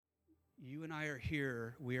You and I are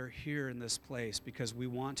here. We are here in this place because we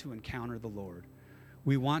want to encounter the Lord.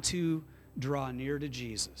 We want to draw near to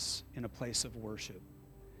Jesus in a place of worship.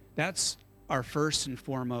 That's our first and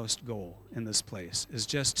foremost goal in this place, is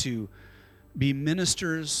just to be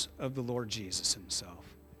ministers of the Lord Jesus himself.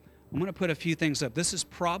 I'm going to put a few things up. This is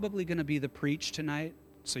probably going to be the preach tonight,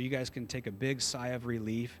 so you guys can take a big sigh of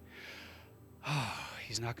relief.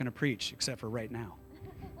 He's not going to preach, except for right now.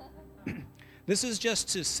 This is just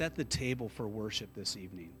to set the table for worship this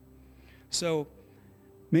evening. So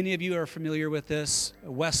many of you are familiar with this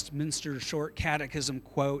Westminster Short Catechism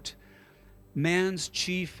quote, "Man's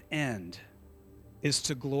chief end is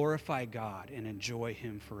to glorify God and enjoy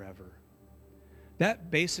him forever."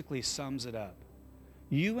 That basically sums it up.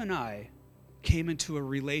 You and I came into a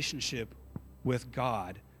relationship with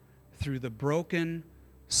God through the broken,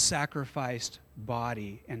 sacrificed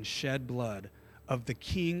body and shed blood of the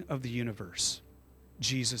King of the universe,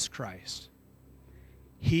 Jesus Christ.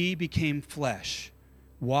 He became flesh,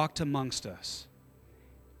 walked amongst us.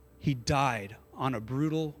 He died on a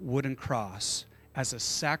brutal wooden cross as a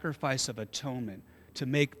sacrifice of atonement to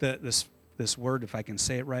make this word, if I can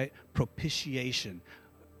say it right, propitiation,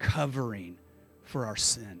 covering for our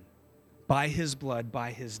sin. By his blood,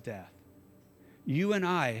 by his death. You and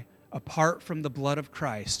I, apart from the blood of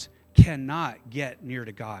Christ, cannot get near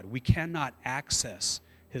to God. We cannot access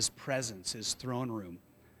his presence, his throne room.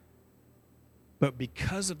 But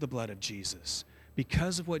because of the blood of Jesus,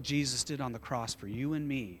 because of what Jesus did on the cross for you and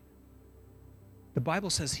me, the Bible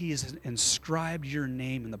says he has inscribed your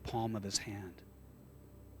name in the palm of his hand.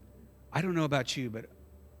 I don't know about you, but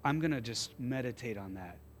I'm going to just meditate on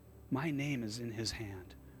that. My name is in his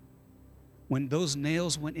hand. When those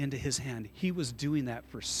nails went into his hand, he was doing that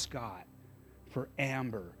for Scott, for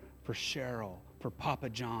Amber, for Cheryl, for Papa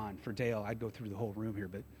John, for Dale. I'd go through the whole room here,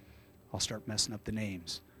 but I'll start messing up the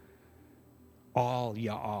names. All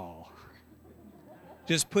y'all.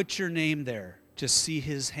 Just put your name there. Just see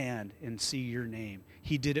his hand and see your name.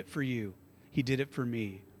 He did it for you. He did it for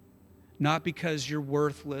me. Not because you're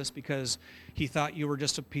worthless, because he thought you were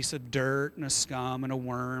just a piece of dirt and a scum and a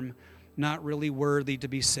worm, not really worthy to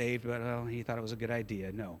be saved, but he thought it was a good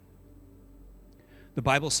idea. No. The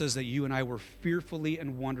Bible says that you and I were fearfully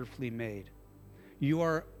and wonderfully made. You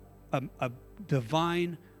are a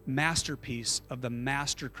divine masterpiece of the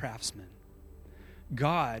master craftsman.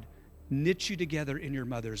 God knit you together in your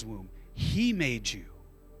mother's womb. He made you.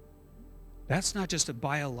 That's not just a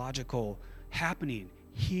biological happening.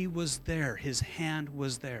 He was there. His hand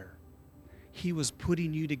was there. He was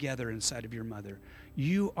putting you together inside of your mother.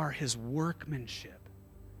 You are his workmanship.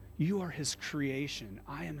 You are his creation.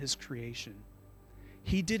 I am his creation.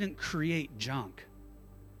 He didn't create junk.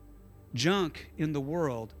 Junk in the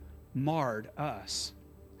world marred us.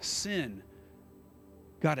 Sin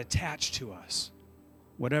got attached to us.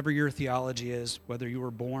 Whatever your theology is, whether you were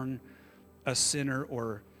born a sinner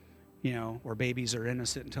or babies are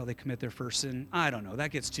innocent until they commit their first sin, I don't know. That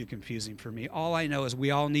gets too confusing for me. All I know is we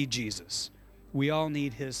all need Jesus. We all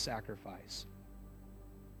need his sacrifice.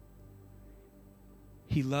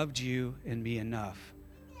 He loved you and me enough.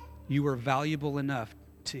 You were valuable enough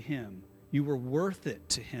to him. You were worth it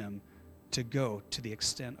to him to go to the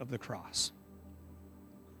extent of the cross.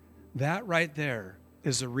 That right there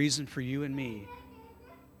is a reason for you and me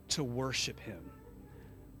to worship him.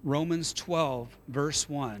 Romans 12, verse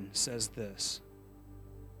 1 says this.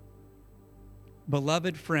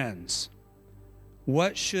 Beloved friends,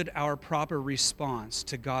 what should our proper response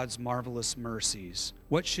to God's marvelous mercies?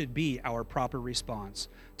 What should be our proper response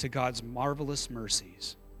to God's marvelous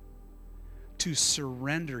mercies? To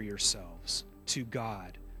surrender yourselves to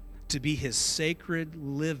God, to be his sacred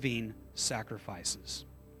living sacrifices,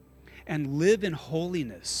 and live in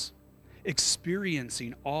holiness,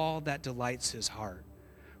 experiencing all that delights his heart.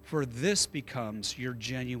 For this becomes your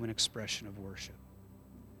genuine expression of worship.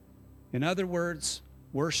 In other words,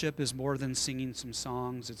 worship is more than singing some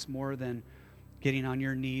songs. It's more than getting on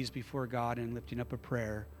your knees before God and lifting up a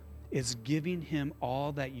prayer. It's giving him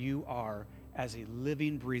all that you are as a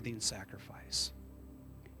living, breathing sacrifice.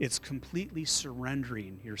 It's completely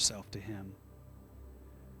surrendering yourself to him.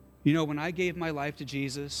 You know, when I gave my life to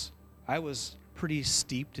Jesus, I was pretty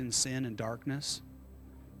steeped in sin and darkness.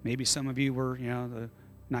 Maybe some of you were, the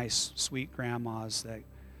nice, sweet grandmas that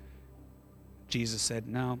Jesus said,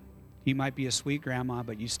 no, you might be a sweet grandma,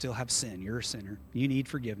 but you still have sin. You're a sinner. You need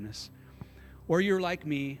forgiveness. Or you're like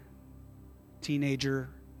me, teenager,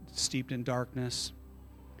 steeped in darkness.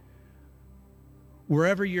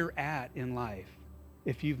 Wherever you're at in life,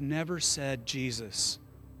 if you've never said, Jesus,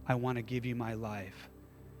 I want to give you my life,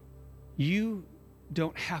 you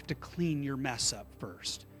don't have to clean your mess up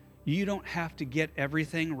first. You don't have to get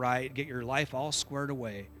everything right, get your life all squared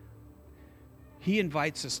away. He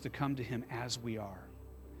invites us to come to him as we are.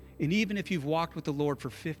 And even if you've walked with the Lord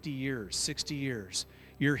for 50 years, 60 years,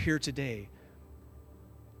 you're here today,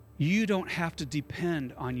 you don't have to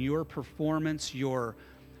depend on your performance, your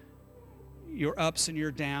ups and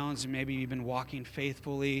your downs, and maybe you've been walking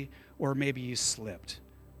faithfully, or maybe you slipped.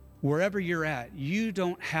 Wherever you're at, you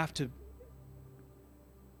don't have to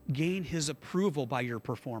gain his approval by your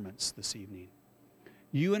performance this evening.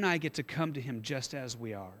 You and I get to come to him just as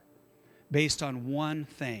we are, based on one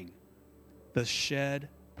thing: the shed,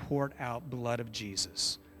 poured out blood of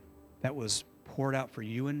Jesus that was poured out for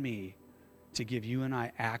you and me to give you and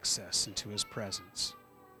I access into his presence.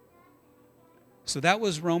 So that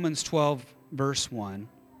was Romans 12, verse 1.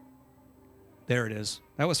 There it is.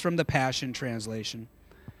 That was from the Passion Translation.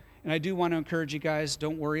 And I do want to encourage you guys,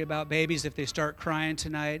 don't worry about babies if they start crying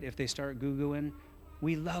tonight, if they start goo-gooing.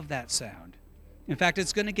 We love that sound. In fact,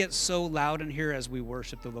 it's going to get so loud in here as we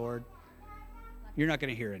worship the Lord, you're not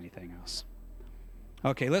going to hear anything else.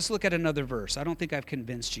 Okay, let's look at another verse. I don't think I've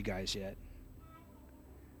convinced you guys yet.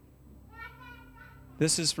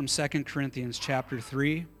 This is from 2 Corinthians chapter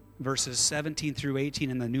 3, verses 17 through 18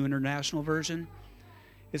 in the New International Version.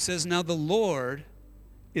 It says, "Now the Lord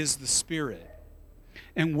is the Spirit,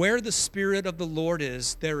 and where the Spirit of the Lord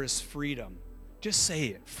is, there is freedom." Just say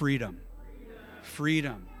it, freedom.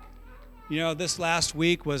 Freedom. You know, this last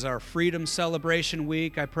week was our Freedom Celebration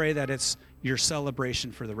Week. I pray that it's your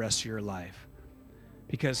celebration for the rest of your life.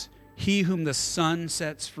 Because he whom the Son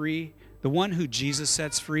sets free, the one who Jesus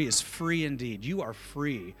sets free, is free indeed. You are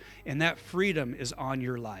free, and that freedom is on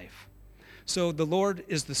your life. So the Lord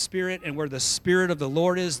is the Spirit, and where the Spirit of the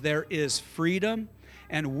Lord is, there is freedom.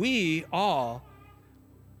 And we all,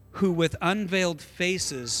 who with unveiled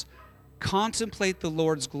faces contemplate the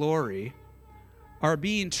Lord's glory, are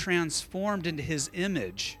being transformed into his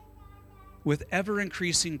image with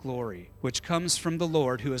ever-increasing glory, which comes from the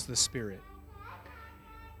Lord, who is the Spirit.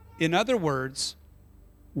 In other words,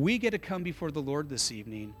 we get to come before the Lord this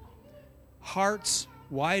evening, hearts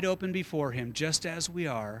wide open before him, just as we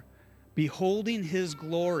are, beholding his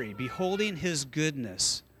glory, beholding his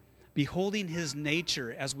goodness, beholding his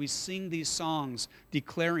nature as we sing these songs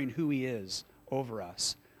declaring who he is over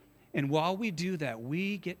us. And while we do that,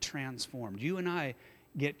 we get transformed. You and I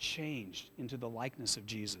get changed into the likeness of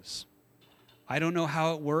Jesus. I don't know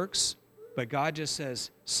how it works, but God just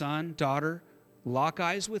says, "Son, daughter, lock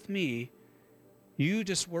eyes with me. You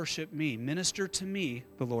just worship me. Minister to me,"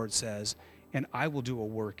 the Lord says, "and I will do a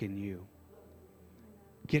work in you."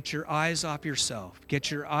 Get your eyes off yourself. Get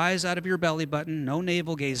your eyes out of your belly button. No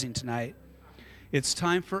navel gazing tonight. It's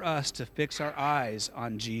time for us to fix our eyes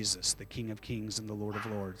on Jesus, the King of Kings and the Lord of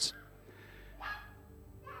Lords.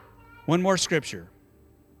 One more scripture,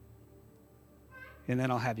 and then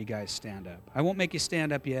I'll have you guys stand up. I won't make you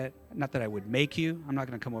stand up yet. Not that I would make you. I'm not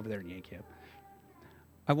going to come over there and yank you up.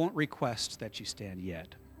 I won't request that you stand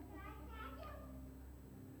yet.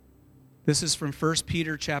 This is from 1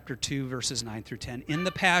 Peter chapter 2, verses 9 through 10, in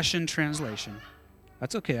the Passion Translation.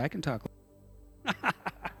 That's okay, I can talk.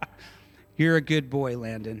 You're a good boy,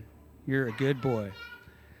 Landon. You're a good boy.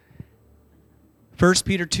 1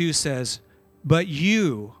 Peter 2 says, "But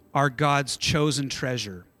you are God's chosen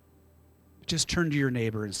treasure." Just turn to your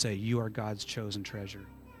neighbor and say, "You are God's chosen treasure."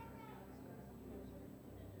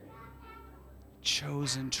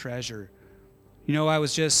 Chosen treasure. You know, I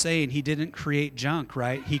was just saying, he didn't create junk,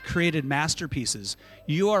 right? He created masterpieces.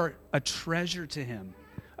 You are a treasure to him,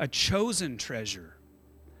 a chosen treasure.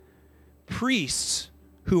 Priests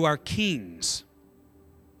who are kings.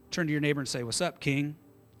 Turn to your neighbor and say, "What's up, king?"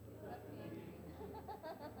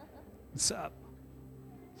 What's up?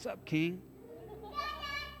 What's up, king?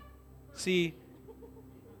 See,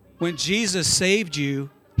 when Jesus saved you,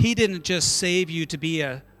 he didn't just save you to be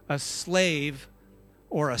a slave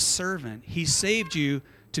or a servant. He saved you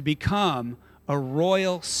to become a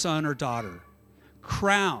royal son or daughter,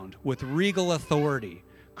 crowned with regal authority,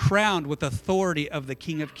 crowned with authority of the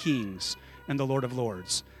King of Kings and the Lord of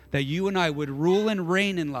Lords, that you and I would rule and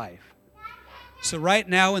reign in life. So right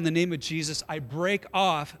now, in the name of Jesus, I break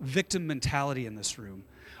off victim mentality in this room.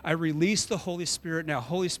 I release the Holy Spirit now.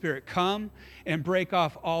 Holy Spirit, come and break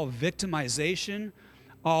off all victimization,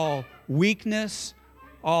 all weakness,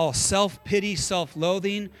 all self-pity,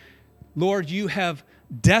 self-loathing. Lord, you have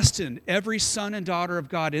destined every son and daughter of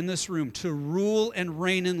God in this room to rule and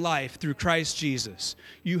reign in life through Christ Jesus.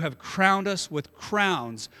 You have crowned us with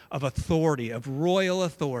crowns of authority, of royal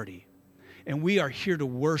authority. And we are here to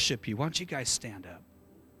worship you. Why don't you guys stand up?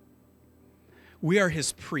 We are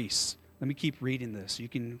his priests. Let me keep reading this. You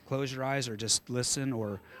can close your eyes or just listen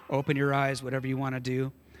or open your eyes, whatever you want to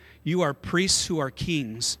do. You are priests who are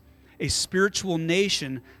kings, a spiritual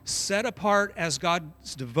nation set apart as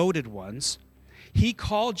God's devoted ones. He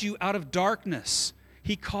called you out of darkness.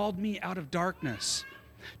 He called me out of darkness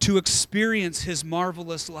to experience his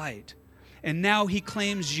marvelous light. And now he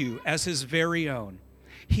claims you as his very own.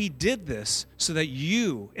 He did this so that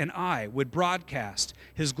you and I would broadcast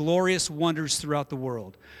his glorious wonders throughout the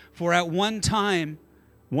world. For at one time,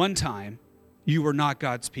 you were not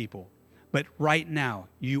God's people, but right now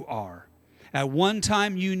you are. At one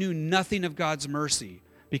time, you knew nothing of God's mercy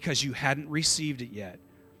because you hadn't received it yet.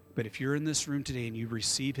 But if you're in this room today and you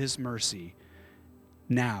receive his mercy,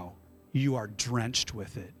 now you are drenched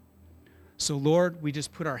with it. So, Lord, we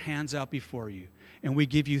just put our hands out before you, and we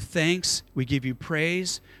give you thanks, we give you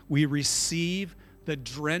praise, we receive the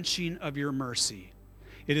drenching of your mercy.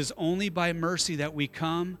 It is only by mercy that we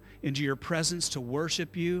come into your presence to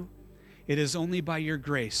worship you. It is only by your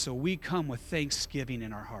grace. So we come with thanksgiving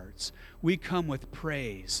in our hearts. We come with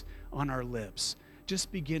praise on our lips.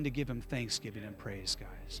 Just begin to give him thanksgiving and praise,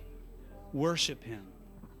 guys. Worship him.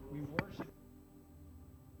 We worship.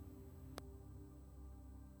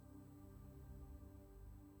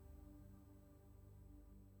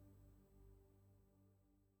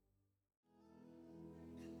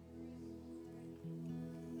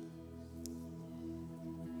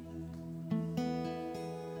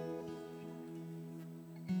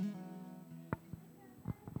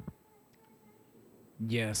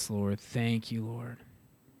 Yes, Lord. Thank you, Lord.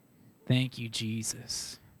 Thank you,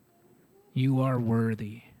 Jesus. You are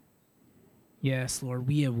worthy. Yes, Lord,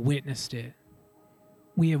 we have witnessed it.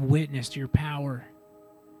 We have witnessed your power.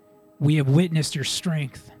 We have witnessed your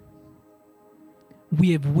strength.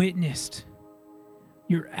 We have witnessed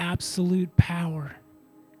your absolute power,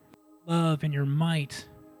 love, and your might.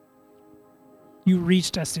 You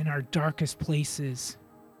reached us in our darkest places.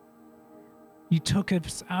 You took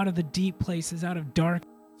us out of the deep places, out of darkness.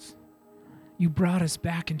 You brought us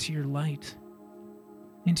back into your light,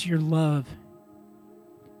 into your love,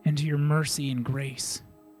 into your mercy and grace.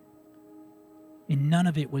 And none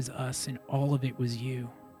of it was us, and all of it was you.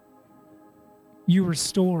 You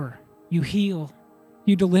restore, you heal,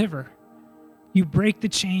 you deliver, you break the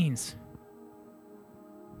chains.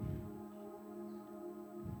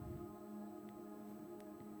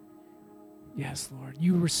 Yes, Lord,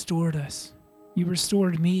 you restored us. You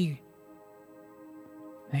restored me.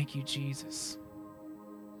 Thank you, Jesus.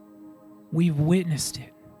 We've witnessed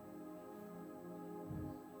it.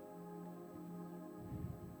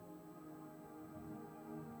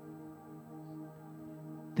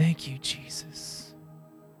 Thank you, Jesus.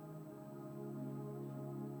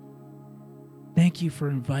 Thank you for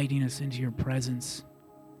inviting us into your presence,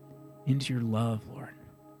 into your love, Lord.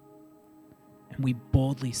 And we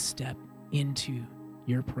boldly step into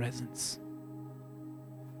your presence.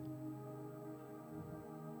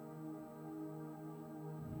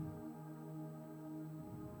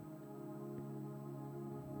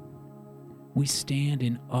 We stand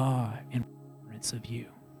in awe and reverence of you,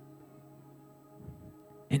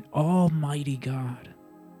 an almighty God.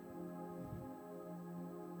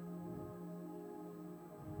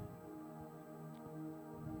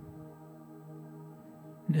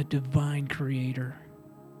 A divine creator.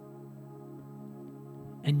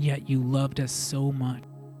 And yet you loved us so much,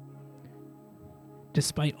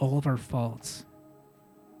 despite all of our faults.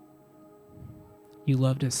 You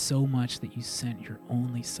loved us so much that you sent your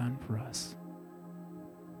only Son for us.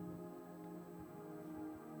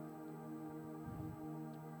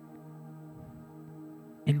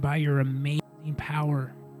 And by your amazing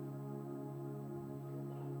power,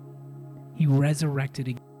 he resurrected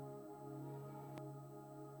again.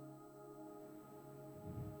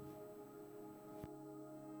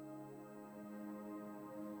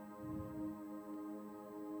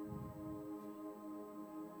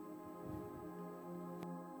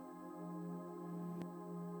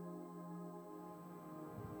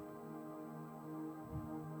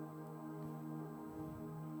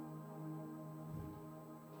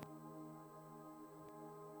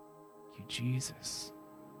 Jesus.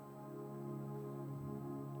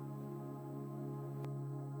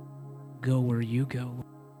 Go where you go,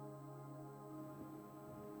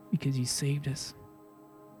 because you saved us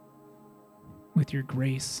with your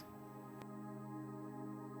grace.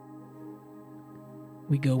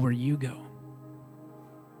 We go where you go.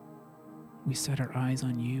 We set our eyes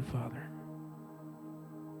on you, Father.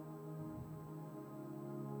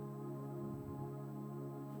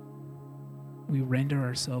 We render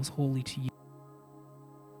ourselves wholly to you.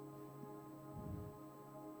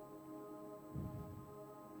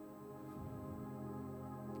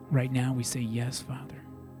 Right now we say, yes, Father.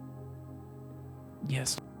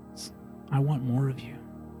 Yes, I want more of you.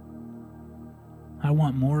 I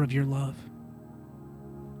want more of your love.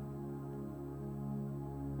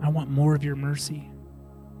 I want more of your mercy,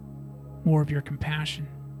 more of your compassion,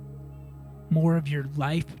 more of your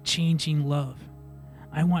life-changing love.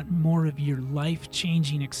 I want more of your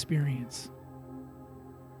life-changing experience.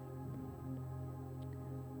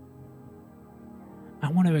 I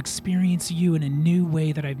want to experience you in a new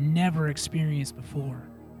way that I've never experienced before.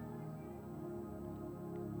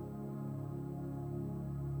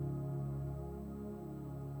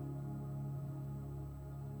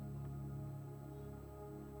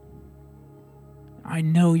 I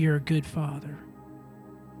know you're a good Father.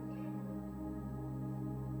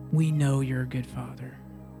 We know you're a good Father.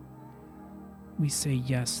 We say,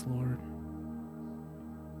 yes, Lord.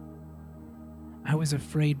 I was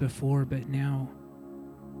afraid before, but now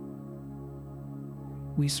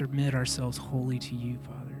we submit ourselves wholly to you,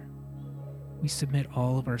 Father. We submit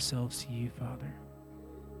all of ourselves to you, Father.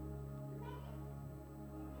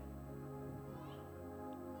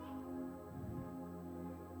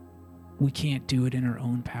 We can't do it in our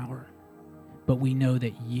own power, but we know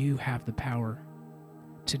that you have the power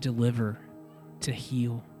to deliver, to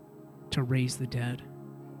heal, to raise the dead,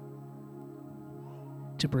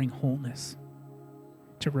 to bring wholeness,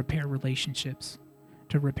 to repair relationships,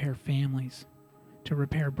 to repair families, to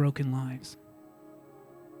repair broken lives.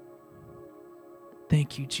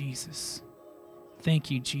 Thank you, Jesus.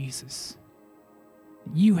 Thank you, Jesus.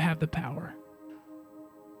 You have the power.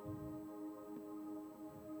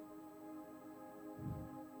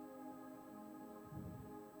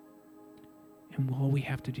 And all we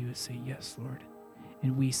have to do is say, yes, Lord.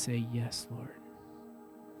 And we say, yes, Lord.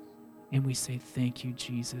 And we say, thank you,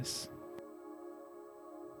 Jesus.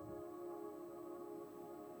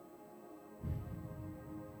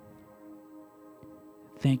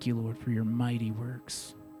 Thank you, Lord, for your mighty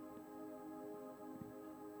works.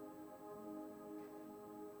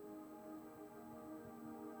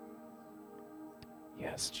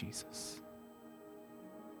 Yes, Jesus.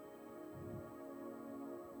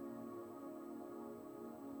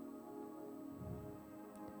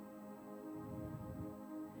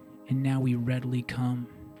 And now we readily come.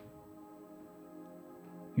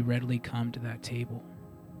 We readily come to that table.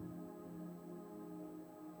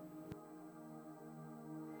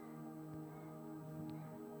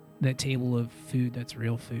 That table of food that's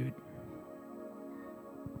real food.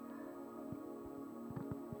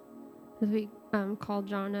 As we call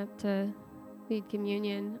John up to lead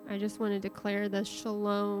communion, I just want to declare the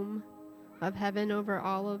shalom of heaven over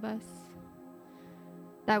all of us.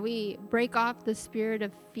 That we break off the spirit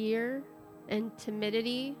of fear and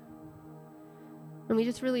timidity, and we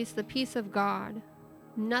just release the peace of God.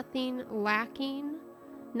 Nothing lacking,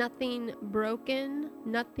 nothing broken,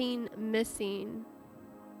 nothing missing.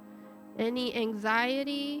 Any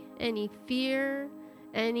anxiety, any fear,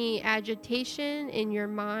 any agitation in your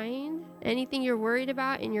mind, anything you're worried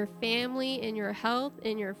about in your family, in your health,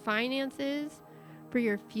 in your finances, for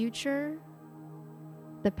your future.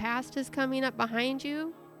 The past is coming up behind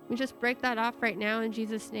you. We just break that off right now in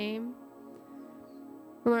Jesus' name.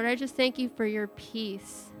 Lord, I just thank you for your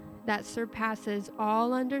peace that surpasses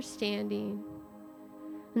all understanding,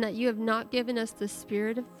 and that you have not given us the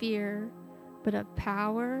spirit of fear, but of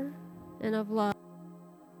power and of love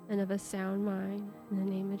and of a sound mind. In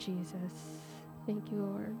the name of Jesus. Thank you,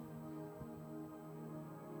 Lord.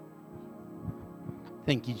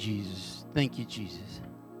 Thank you, Jesus. Thank you, Jesus.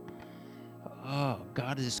 Oh,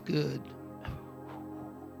 God is good.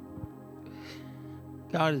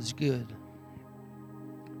 God is good.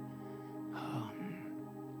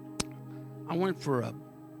 I went for a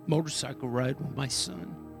motorcycle ride with my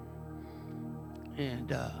son, and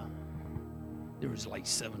there was like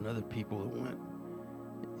 7 other people that went.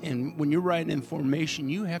 And when you're riding in formation,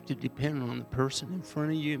 you have to depend on the person in front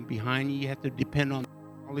of you and behind you. You have to depend on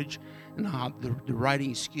knowledge and how the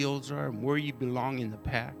riding skills are and where you belong in the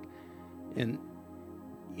pack. And,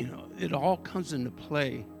 you know, it all comes into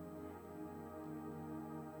play.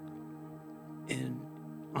 And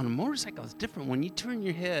on a motorcycle, it's different. When you turn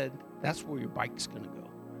your head, that's where your bike's going to go.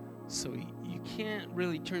 So you can't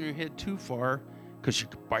really turn your head too far because your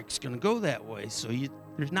bike's going to go that way. So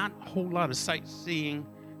there's not a whole lot of sightseeing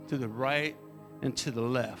to the right and to the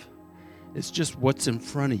left. It's just what's in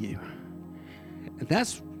front of you. And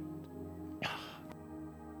that's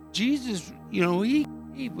Jesus, you know, he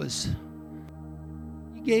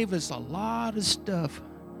gave us a lot of stuff.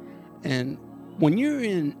 And when you're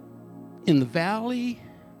in the valley,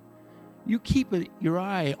 you keep your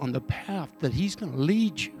eye on the path that he's going to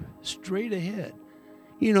lead you straight ahead.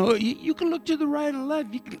 You know, you can look to the right and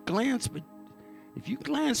left. You can glance, but if you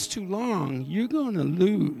glance too long, you're going to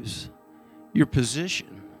lose your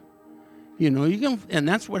position. You know, and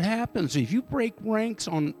that's what happens. If you break ranks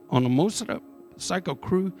on a motorcycle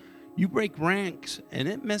crew, you break ranks, and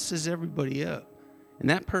it messes everybody up. And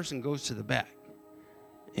that person goes to the back.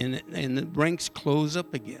 And the ranks close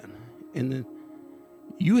up again. And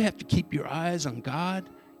you have to keep your eyes on God.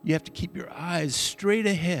 You have to keep your eyes straight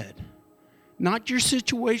ahead. Not your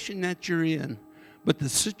situation that you're in, but the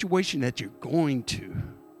situation that you're going to.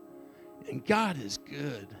 And God is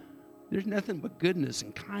good. There's nothing but goodness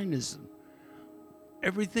and kindness.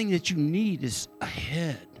 Everything that you need is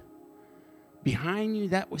ahead. Behind you,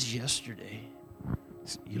 that was yesterday.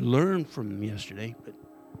 You learned from yesterday, but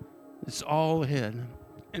it's all ahead.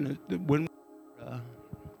 And when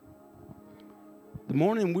the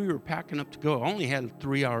morning we were packing up to go, I only had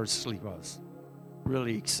 3 hours sleep. I was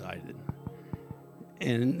really excited.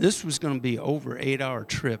 And this was going to be over 8-hour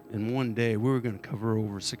trip in one day. We were going to cover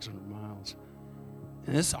over 600 miles.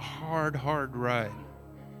 And it's a hard, hard ride.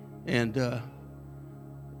 And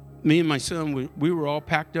me and my son, we were all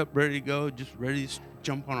packed up, ready to go, just ready to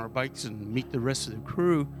jump on our bikes and meet the rest of the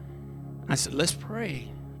crew. I said, let's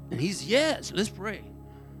pray. And he's, yes, let's pray.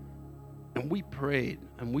 And we prayed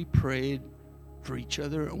for each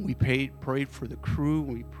other, and we prayed for the crew,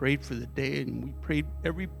 and we prayed for the day, and we prayed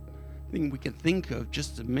everything we can think of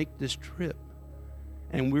just to make this trip.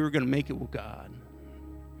 And we were going to make it with God.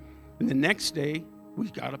 And the next day, we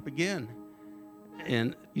got up again.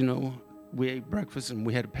 And, you know, we ate breakfast, and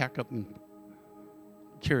we had to pack up and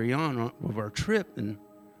carry on with our trip. And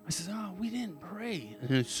I said, oh, we didn't pray.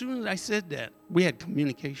 And as soon as I said that, we had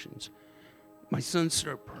communications. My son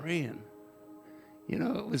started praying. You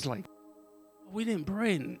know, it was like, we didn't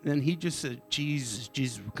pray. And then he just said, Jesus,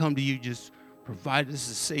 we come to you, just provide us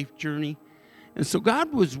a safe journey. And so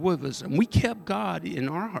God was with us, and we kept God in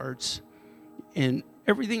our hearts. And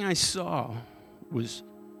everything I saw was,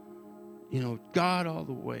 you know, God all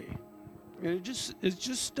the way. And it's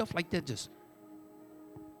just stuff like that. Just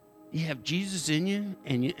you have Jesus in you,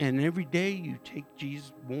 and every day you take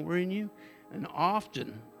Jesus more in you. And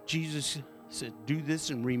often Jesus said, do this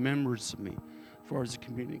in remembrance of me, as far as the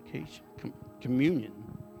communion.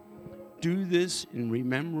 Do this in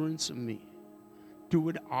remembrance of me. Do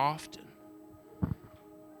it often.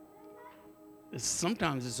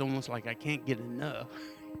 Sometimes it's almost like I can't get enough,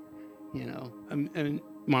 you know. And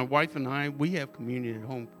my wife and I, we have communion at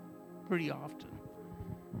home pretty often.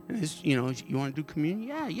 And it's, you know, you want to do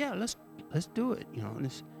communion? Yeah, let's do it, you know. And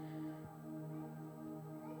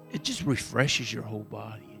it just refreshes your whole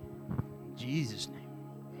body. In Jesus' name.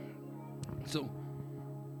 So,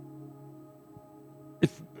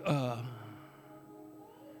 if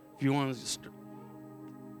you want to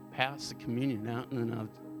pass the communion out, and then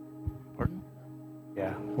pardon?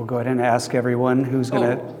 Yeah, we'll go ahead and ask everyone who's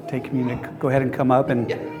going to take communion to go ahead and come up. And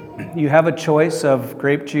you have a choice of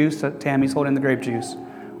grape juice. Tammy's holding the grape juice,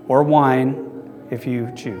 or wine, if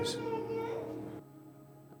you choose.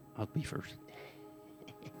 I'll be first.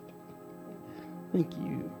 Thank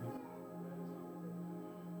you.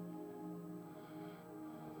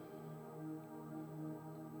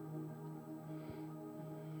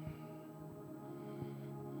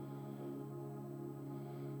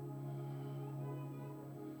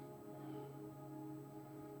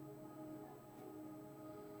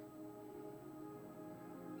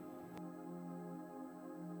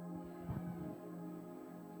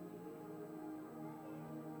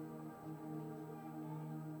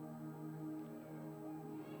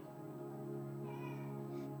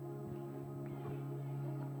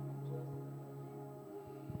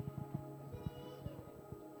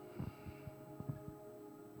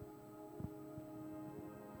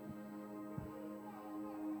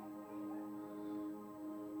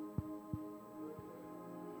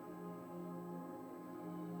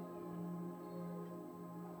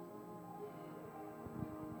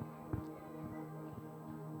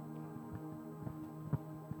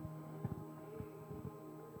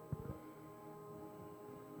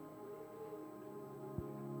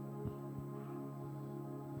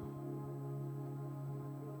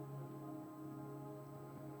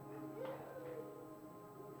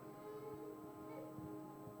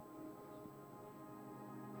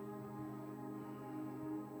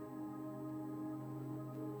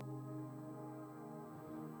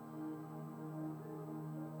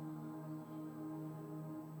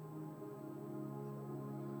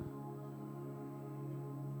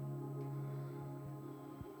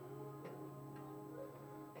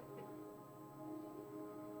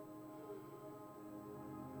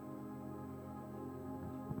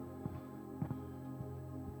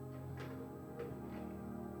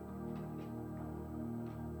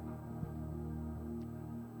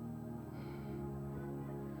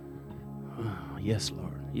 yes,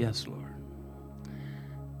 Lord. Yes, Lord.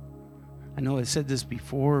 I know I said this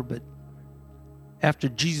before, but after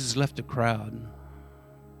Jesus left the crowd,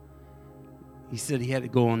 he said he had to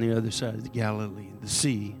go on the other side of the Galilee, the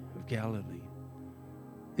Sea of Galilee.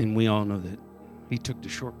 And we all know that he took the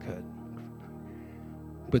shortcut.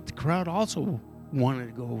 But the crowd also wanted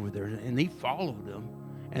to go over there, and they followed him.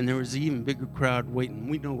 And there was an even bigger crowd waiting.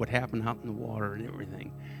 We know what happened out in the water and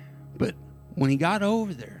everything. But when he got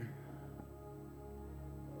over there,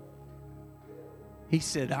 he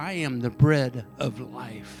said, I am the bread of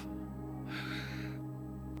life.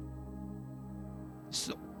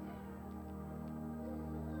 So,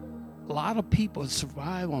 a lot of people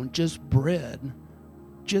survive on just bread.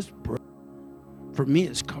 Just bread. For me,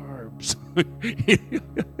 it's carbs.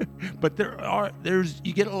 But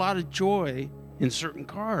you get a lot of joy in certain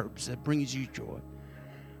carbs that brings you joy.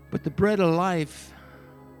 But the bread of life,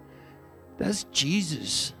 that's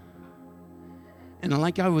Jesus. And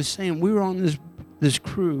like I was saying, we were on this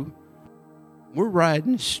crew. We're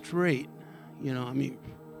riding straight. You know, I mean,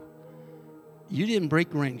 you didn't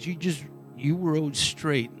break ranks. You rode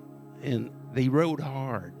straight, and they rode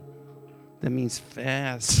hard. That means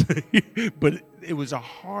fast. But it was a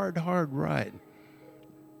hard ride.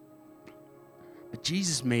 But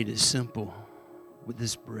Jesus made it simple with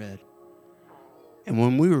this bread. And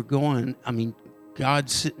when we were going, I mean,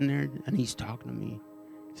 God's sitting there, and he's talking to me.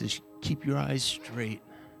 He says, keep your eyes straight.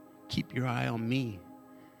 Keep your eye on me.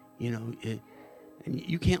 You know, and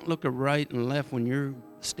you can't look right and left when you're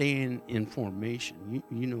staying in formation.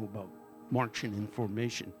 You know about marching in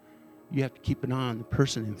formation. You have to keep an eye on the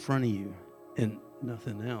person in front of you and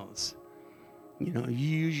nothing else. You know, you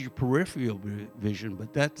use your peripheral vision,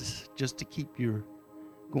 but that's just to keep you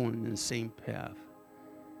going in the same path.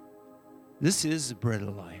 This is the bread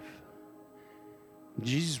of life.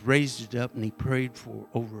 Jesus raised it up and he prayed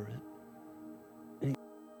over it.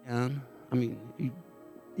 And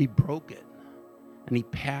he broke it and he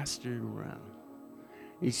passed it around.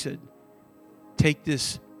 He said, take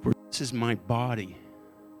this, for this is my body.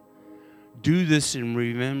 Do this in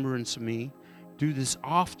remembrance of me. Do this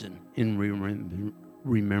often in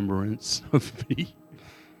remembrance of me.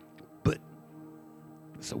 But,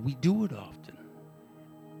 so we do it often.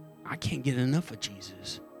 I can't get enough of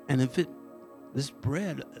Jesus. And if this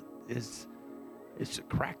bread it's a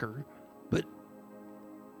cracker, but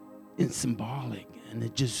it's symbolic, and you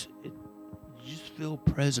just feel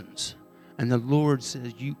presence. And the Lord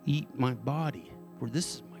says, you eat my body, for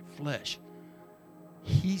this is my flesh.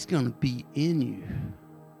 He's going to be in you.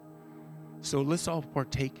 So let's all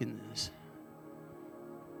partake in this.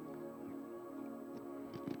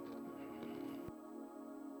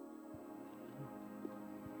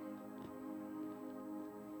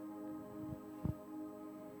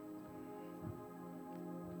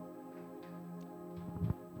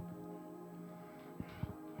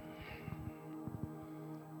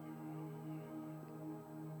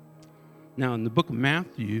 Now, in the book of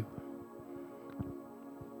Matthew,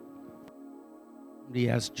 he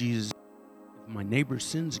asked Jesus, if my neighbor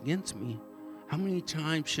sins against me, how many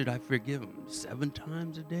times should I forgive him? 7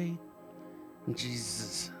 times a day? And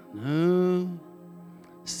Jesus, no,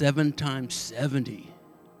 7 times 70.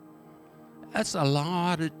 That's a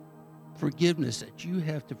lot of forgiveness that you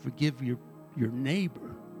have to forgive your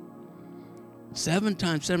neighbor. 7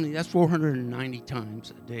 times 70, that's 490 times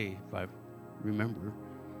a day, if I remember.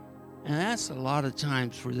 And that's a lot of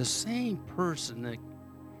times for the same person that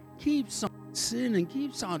keeps on sinning,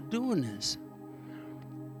 keeps on doing this.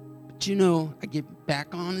 But you know, I get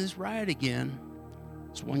back on this ride again.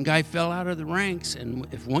 So one guy fell out of the ranks, and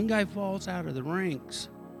if one guy falls out of the ranks,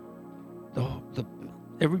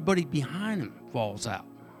 everybody behind him falls out.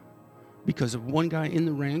 Because of one guy in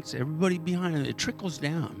the ranks, everybody behind him, it trickles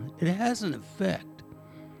down. It has an effect.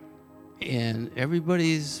 And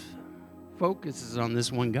everybody's focus is on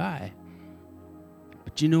this one guy.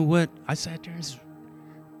 But you know what? I sat there and said,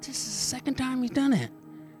 this is the second time he's done it.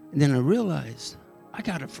 And then I realized I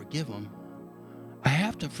got to forgive him. I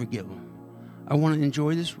have to forgive him. I want to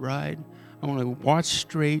enjoy this ride. I want to watch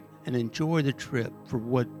straight and enjoy the trip for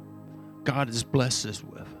what God has blessed us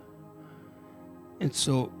with. And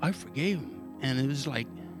so I forgave him. And it was like,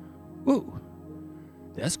 whoa,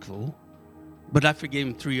 that's cool. But I forgave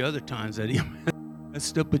him 3 other times that he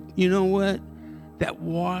messed up. But you know what? That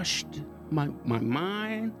washed my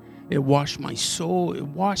mind. It washed my soul. It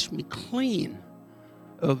washed me clean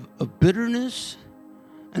of bitterness.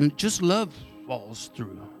 And just love falls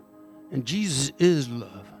through. And Jesus is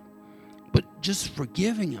love. But just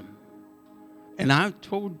forgiving him. And I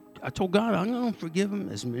told God, I'm going to forgive him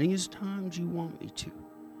as many as times you want me to.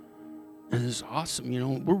 And it's awesome.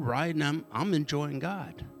 We're riding. I'm enjoying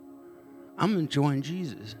God. I'm enjoying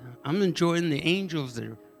Jesus. I'm enjoying the angels that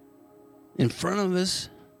are in front of us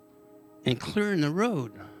and clearing the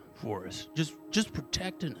road for us, just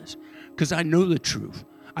protecting us. Because I know the truth.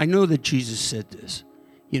 I know that Jesus said this,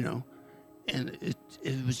 and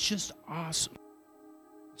it was just awesome.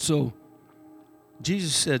 So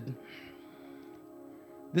Jesus said,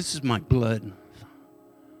 "This is my blood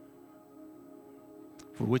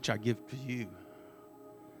for which I give to you.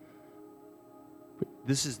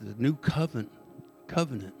 This is the new covenant.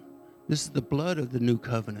 This is the blood of the new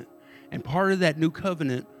covenant. And part of that new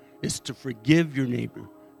covenant is to forgive your neighbor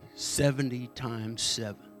 70 times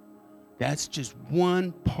 7. That's just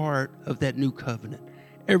one part of that new covenant.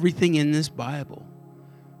 Everything in this Bible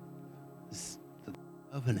is the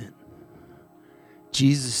covenant.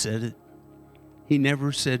 Jesus said it. He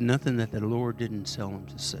never said nothing that the Lord didn't tell him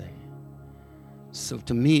to say. So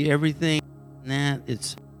to me, everything in that,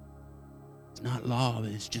 it's not law.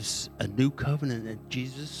 It's just a new covenant that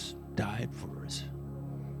Jesus died for us.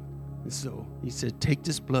 And so he said, take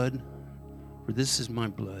this blood, for this is my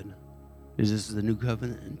blood. This is the new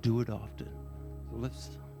covenant, and do it often. So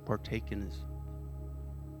let's partake in this.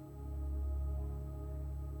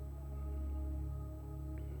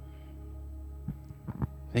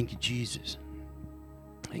 Thank you, Jesus.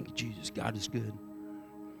 Thank you, Jesus. God is good.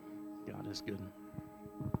 God is good.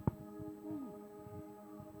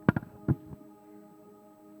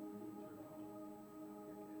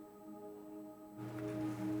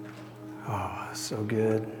 Oh, so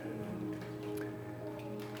good.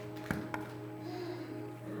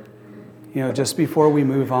 Just before we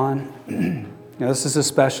move on, this is a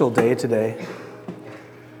special day today.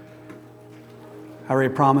 I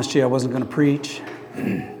already promised you I wasn't going to preach.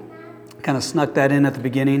 Kind of snuck that in at the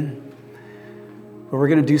beginning. But we're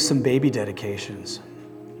going to do some baby dedications.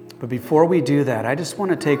 But before we do that, I just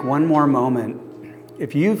want to take one more moment.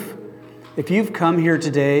 If you've come here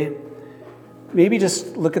today, maybe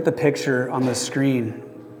just look at the picture on the screen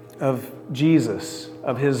of Jesus,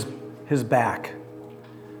 of his back.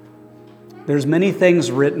 There's many things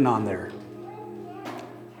written on there.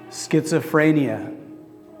 Schizophrenia,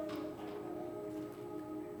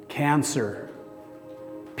 cancer,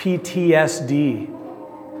 PTSD,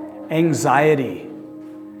 anxiety,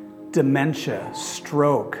 dementia,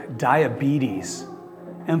 stroke, diabetes,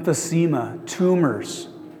 emphysema, tumors,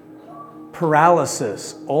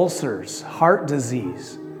 paralysis, ulcers, heart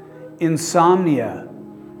disease, insomnia,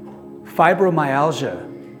 fibromyalgia,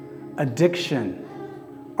 addiction,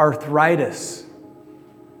 arthritis.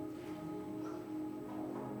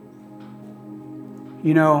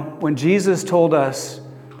 When Jesus told us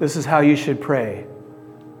this is how you should pray,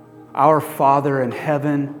 Our Father in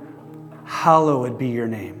heaven, hallowed be your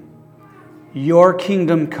name. Your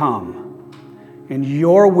kingdom come, and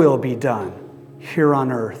your will be done here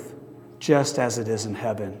on earth, just as it is in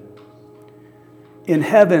heaven. In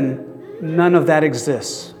heaven, none of that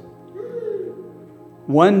exists.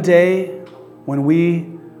 One day, when we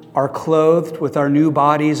are clothed with our new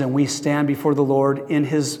bodies and we stand before the Lord in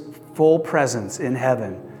His full presence in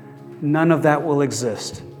heaven, none of that will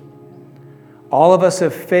exist. All of us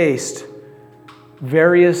have faced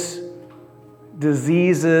various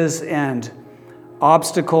diseases and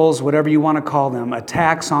obstacles, whatever you want to call them,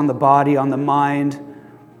 attacks on the body, on the mind,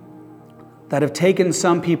 that have taken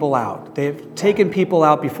some people out. They've taken people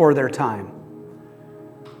out before their time.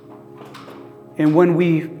 And when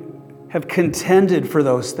we have contended for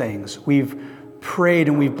those things, we've prayed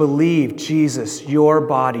and we've believed, Jesus, your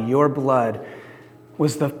body, your blood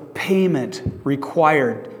was the payment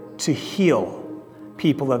required to heal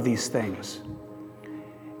people of these things.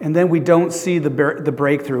 And then we don't see the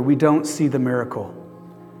breakthrough. We don't see the miracle.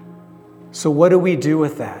 So what do we do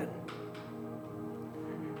with that?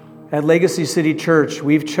 At Legacy City Church,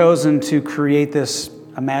 we've chosen to create this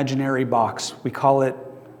imaginary box. We call it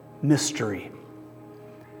mystery.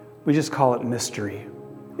 We just call it mystery.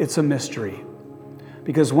 It's a mystery.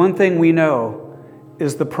 Because one thing we know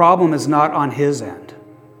is the problem is not on His end.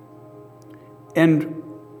 And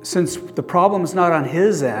since the problem is not on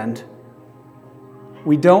His end,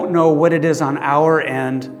 we don't know what it is on our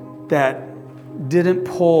end that didn't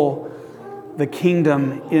pull the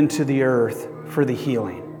kingdom into the earth for the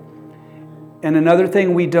healing. And another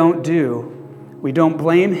thing we don't do, we don't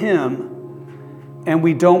blame Him and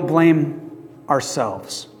we don't blame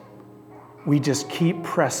ourselves. We just keep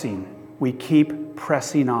pressing. We keep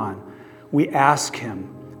pressing on. We ask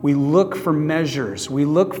Him. We look for measures. We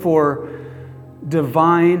look for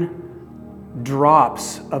divine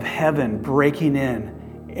drops of heaven breaking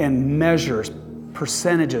in and measures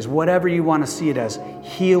percentages, whatever you want to see it as,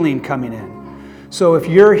 healing coming in. So if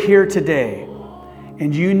you're here today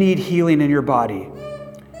and you need healing in your body,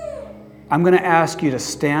 I'm going to ask you to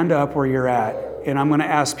stand up where you're at, and I'm going to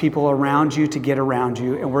ask people around you to get around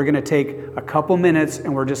you, and we're going to take a couple minutes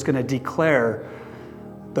and we're just going to declare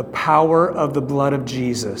the power of the blood of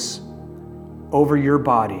Jesus over your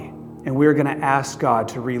body, and we're going to ask God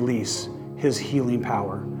to release His healing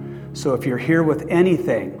power. So if you're here with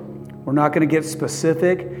anything, we're not going to get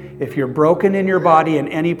specific. If you're broken in your body in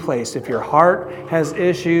any place, if your heart has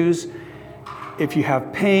issues, if you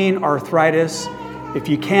have pain, arthritis, if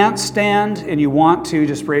you can't stand and you want to,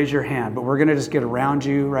 just raise your hand. But we're going to just get around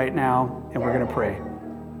you right now, and we're going to pray.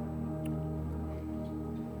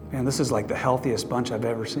 Man, this is like the healthiest bunch I've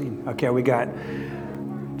ever seen. Okay, we got,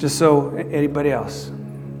 just so, anybody else?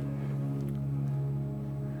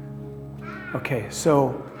 Okay,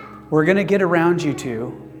 so we're going to get around you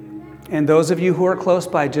two. And those of you who are close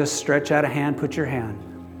by, just stretch out a hand, put your hand.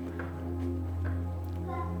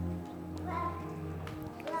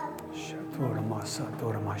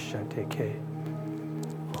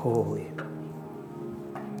 Holy.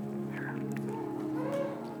 Here.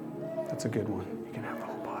 That's a good one. You can have the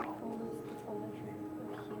whole bottle.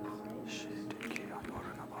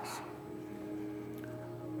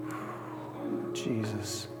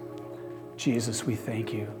 Jesus. Jesus, we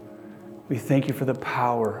thank you. We thank you for the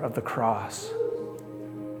power of the cross.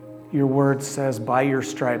 Your word says, by your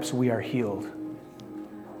stripes we are healed.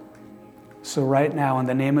 So right now, in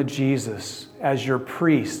the name of Jesus, as your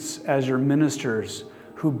priests, as your ministers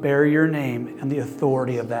who bear your name and the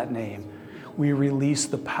authority of that name, we release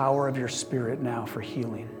the power of your Spirit now for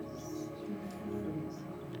healing.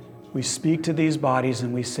 We speak to these bodies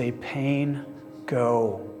and we say, pain,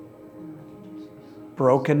 go.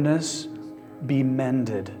 Brokenness, be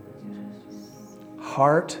mended.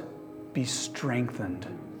 Heart, be strengthened.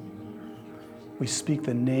 We speak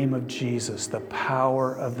the name of Jesus, the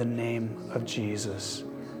power of the name of Jesus.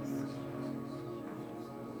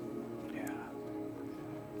 Yeah.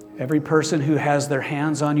 Every person who has their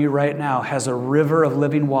hands on you right now has a river of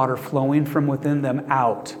living water flowing from within them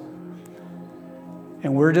out.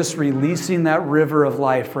 And we're just releasing that river of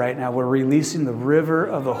life right now. We're releasing the river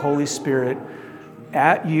of the Holy Spirit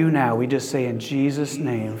at you now. We just say in Jesus'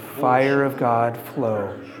 name, fire of God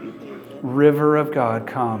flow. River of God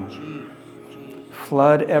come.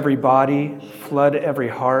 Flood every body, flood every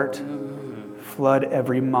heart, flood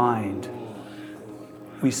every mind.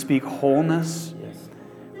 We speak wholeness,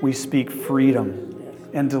 we speak freedom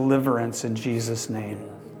and deliverance in Jesus' name.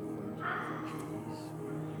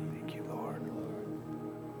 Thank you, Lord.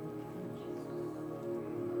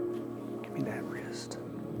 Give me that wrist.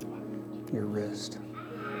 Your wrist.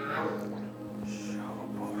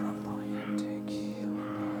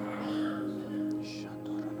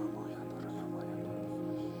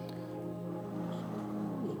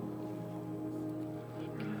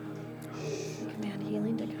 Command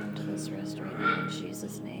healing to come to this wrist right now in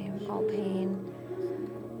Jesus' name. All pain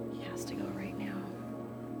has to go right now.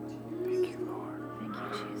 Thank you, Lord. Thank you,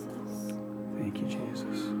 Jesus. Thank you,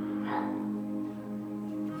 Jesus.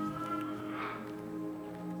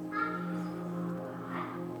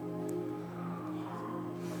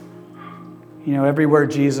 You know, everywhere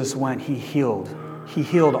Jesus went, he healed. He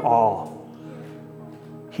healed all.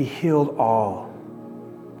 He healed all.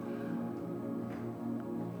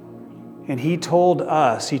 And he told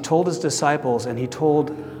us, he told his disciples, and he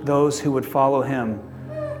told those who would follow him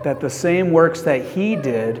that the same works that he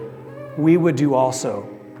did, we would do also,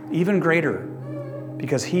 even greater,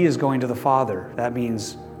 because he is going to the Father. That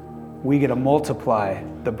means we get to multiply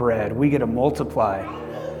the bread. We get to multiply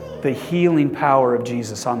the healing power of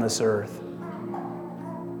Jesus on this earth.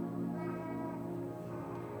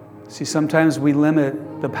 See, sometimes we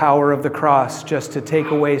limit the power of the cross just to take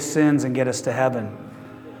away sins and get us to heaven.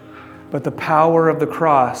 But the power of the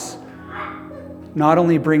cross not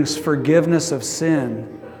only brings forgiveness of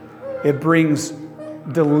sin, it brings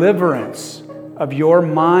deliverance of your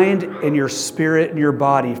mind and your spirit and your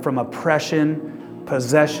body from oppression,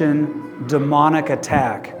 possession, demonic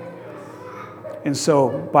attack. And so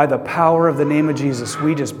by the power of the name of Jesus,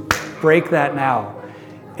 we just break that now.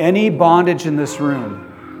 Any bondage in this room,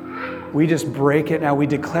 we just break it now. We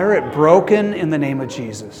declare it broken in the name of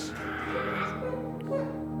Jesus.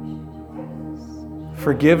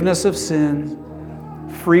 Forgiveness of sin,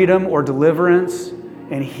 freedom or deliverance,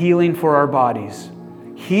 and healing for our bodies.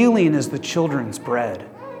 Healing is the children's bread.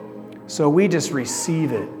 So we just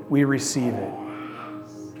receive it. We receive it.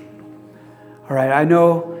 All right, I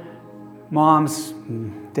know moms,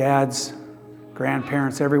 dads,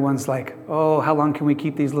 grandparents, everyone's like, oh, how long can we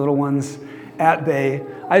keep these little ones at bay.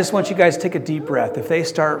 I just want you guys to take a deep breath. If they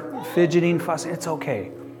start fidgeting, fussing, it's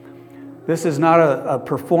okay. This is not a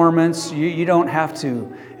performance. You don't have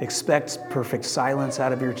to expect perfect silence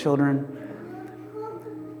out of your children.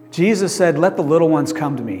 Jesus said, let the little ones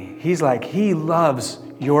come to me. He's like, he loves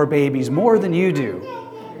your babies more than you do.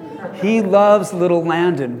 He loves little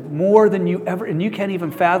Landon more than you ever, and you can't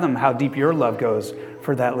even fathom how deep your love goes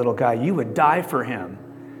for that little guy. You would die for him.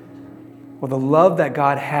 Well, the love that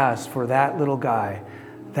God has for that little guy,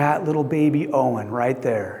 that little baby Owen right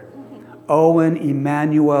there. Owen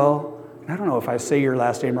Emmanuel, I don't know if I say your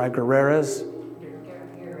last name right, Guerreras.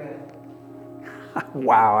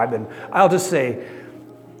 Wow, I'll just say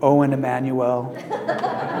Owen Emmanuel,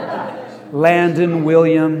 Landon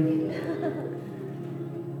William.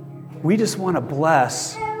 We just want to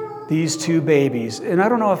bless these two babies. And I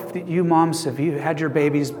don't know if you moms, if you had your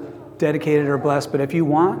babies dedicated or blessed, but if you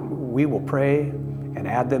want, we will pray and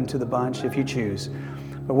add them to the bunch if you choose.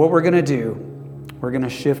 But what we're going to do, we're going to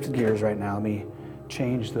shift gears right now. Let me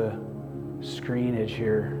change the screenage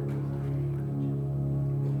here.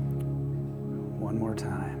 One more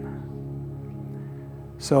time.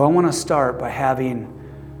 So I want to start by having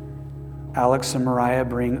Alex and Mariah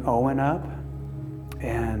bring Owen up.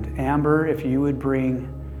 And Amber, if you would bring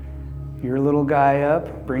your little guy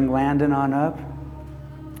up, bring Landon on up.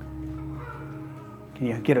 Can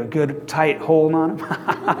you get a good tight hold on him?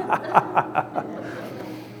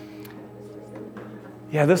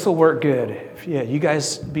 Yeah, this will work good. Yeah, you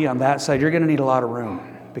guys be on that side. You're going to need a lot of room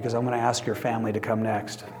because I'm going to ask your family to come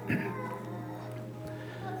next.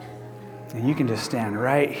 And you can just stand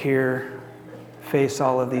right here, face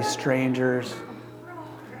all of these strangers.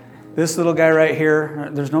 This little guy right here,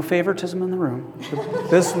 there's no favoritism in the room.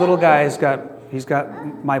 This little guy he's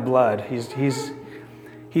got my blood. He's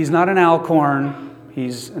not an Alcorn,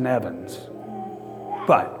 he's an Evans.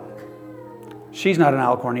 But she's not an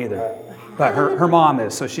Alcorn either. But her mom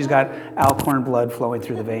is, so she's got Alcorn blood flowing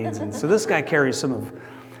through the veins. And so this guy carries some of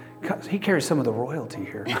the royalty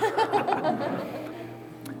here.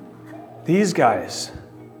 These guys,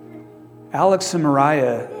 Alex and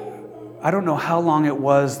Mariah, I don't know how long it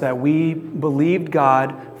was that we believed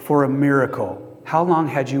God for a miracle. How long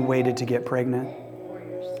had you waited to get pregnant? 4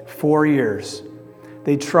 years. 4 years.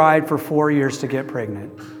 They tried for 4 years to get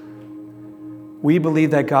pregnant. We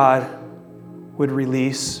believed that God would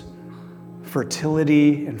release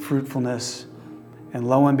fertility and fruitfulness, and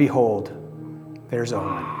lo and behold, there's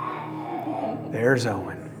Owen. There's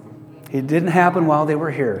Owen. It didn't happen while they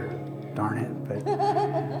were here. Darn it. But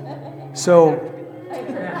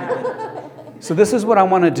So this is what I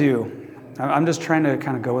want to do. I'm just trying to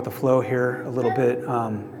kind of go with the flow here a little bit.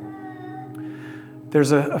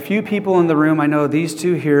 There's a few people in the room. I know these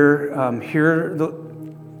two here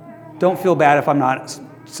don't feel bad if I'm not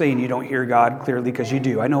saying you don't hear God clearly, because you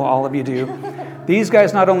do. I know all of you do. These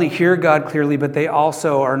guys not only hear God clearly, but they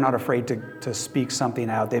also are not afraid to speak something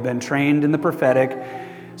out. They've been trained in the prophetic.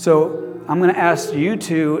 So I'm going to ask you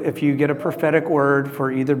two, if you get a prophetic word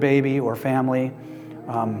for either baby or family,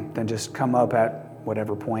 then just come up at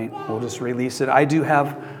whatever point. We'll just release it. I do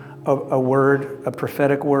have a word, a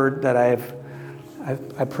prophetic word that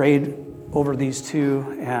I prayed over these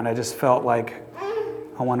two, and I just felt like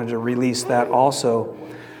I wanted to release that also.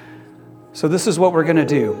 So this is what we're going to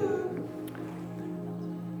do.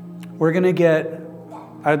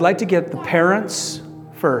 I'd like to get the parents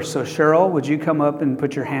first. So Cheryl, would you come up and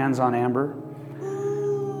put your hands on Amber?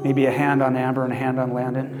 Maybe a hand on Amber and a hand on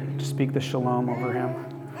Landon. Just speak the shalom over him.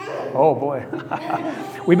 Oh boy.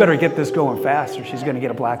 We better get this going fast or she's going to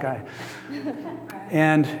get a black eye.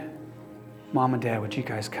 And Mom and Dad, would you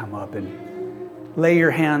guys come up and lay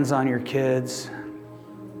your hands on your kids?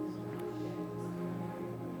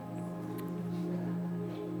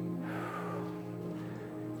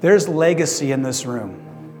 There's legacy in this room.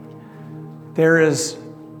 There is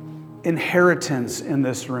inheritance in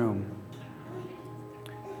this room.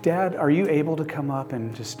 Dad, are you able to come up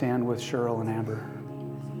and just stand with Cheryl and Amber?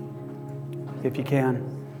 If you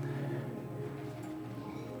can.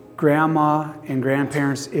 Grandma and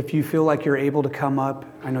grandparents, if you feel like you're able to come up,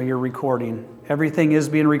 I know you're recording. Everything is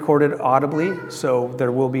being recorded audibly, so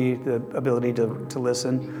there will be the ability to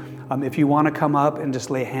listen. If you want to come up and just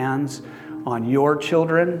lay hands on your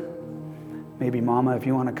children, maybe Mama, if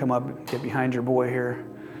you want to come up, get behind your boy here.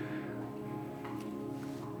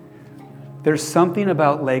 There's something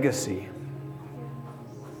about legacy.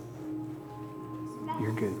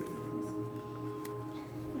 You're good.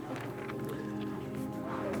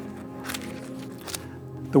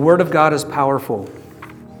 The Word of God is powerful,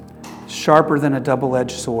 sharper than a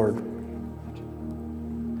double-edged sword.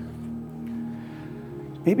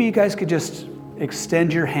 Maybe you guys could just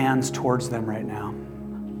extend your hands towards them right now.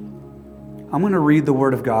 I'm going to read the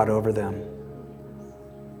Word of God over them.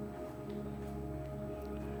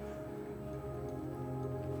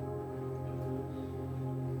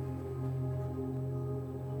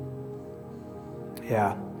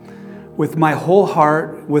 Yeah. With my whole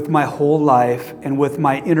heart, with my whole life, and with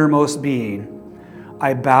my innermost being,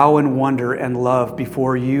 I bow in wonder and love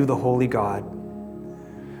before you, the holy God.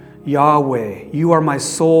 Yahweh, you are my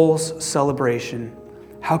soul's celebration.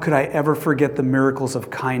 How could I ever forget the miracles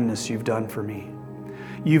of kindness you've done for me?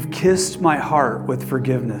 You've kissed my heart with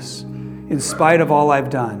forgiveness. In spite of all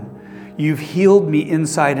I've done, you've healed me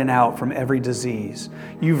inside and out from every disease.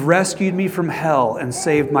 You've rescued me from hell and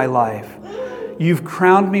saved my life. You've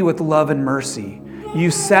crowned me with love and mercy. You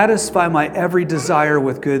satisfy my every desire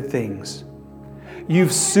with good things.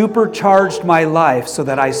 You've supercharged my life so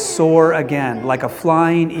that I soar again like a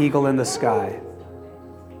flying eagle in the sky.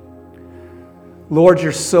 Lord,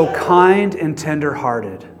 you're so kind and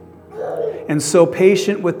tender-hearted and so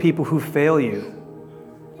patient with people who fail you.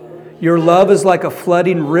 Your love is like a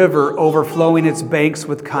flooding river overflowing its banks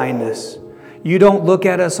with kindness. You don't look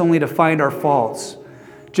at us only to find our faults,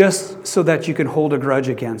 just so that you can hold a grudge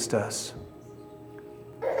against us.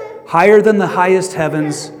 Higher than the highest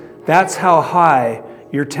heavens, that's how high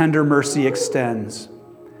your tender mercy extends.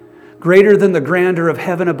 Greater than the grandeur of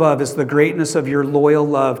heaven above is the greatness of your loyal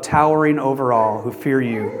love, towering over all who fear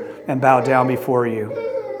you and bow down before you.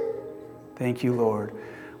 Thank you, Lord.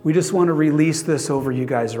 We just want to release this over you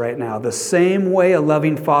guys right now. The same way a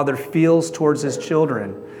loving father feels towards his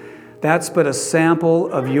children, that's but a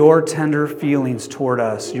sample of your tender feelings toward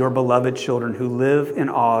us, your beloved children who live in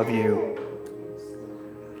awe of you.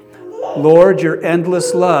 Lord, your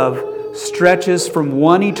endless love stretches from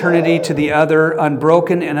one eternity to the other,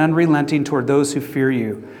 unbroken and unrelenting toward those who fear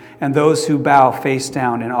you and those who bow face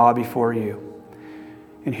down in awe before you.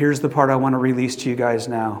 And here's the part I want to release to you guys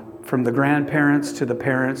now. From the grandparents to the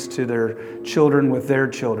parents to their children with their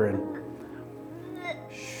children.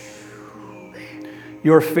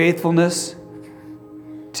 Your faithfulness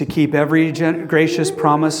to keep every gracious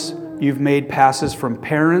promise you've made passes from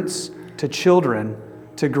parents to children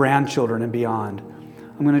to grandchildren and beyond.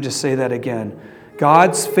 I'm going to just say that again.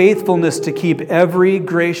 God's faithfulness to keep every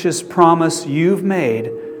gracious promise you've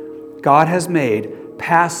made, God has made,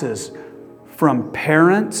 passes from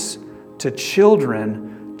parents to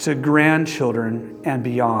children to grandchildren and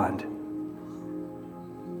beyond.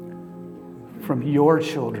 From your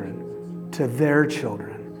children to their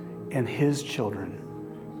children and his children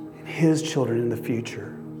and his children in the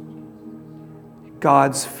future.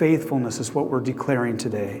 God's faithfulness is what we're declaring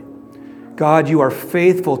today. God, you are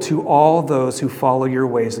faithful to all those who follow your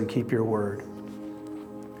ways and keep your word.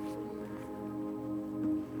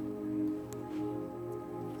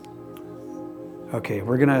 Okay,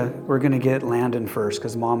 we're gonna get Landon first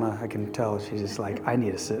because Mama, I can tell she's just like, I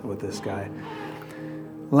need to sit with this guy.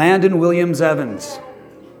 Landon Williams Evans.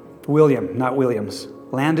 William, not Williams.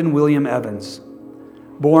 Landon William Evans.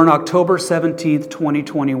 Born October 17th,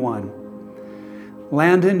 2021.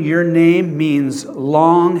 Landon, your name means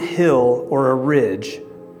long hill or a ridge.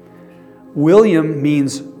 William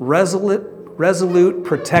means resolute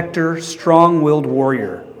protector, strong-willed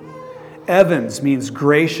warrior. Evans means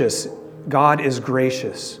gracious. God is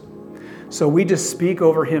gracious. So we just speak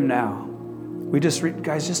over him now. We just,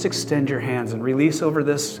 guys, just extend your hands and release over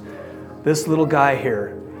this little guy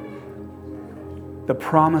here the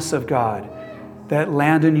promise of God that,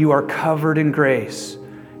 Landon, you are covered in grace.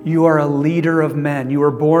 You are a leader of men. You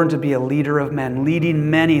were born to be a leader of men, leading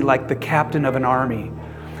many like the captain of an army.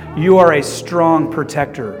 You are a strong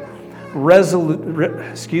protector, resolved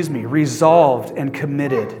and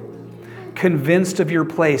committed, convinced of your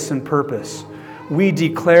place and purpose. We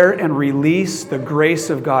declare and release the grace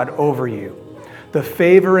of God over you, the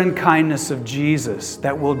favor and kindness of Jesus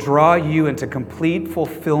that will draw you into complete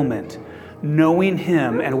fulfillment, knowing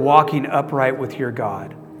Him and walking upright with your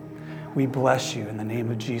God. We bless you in the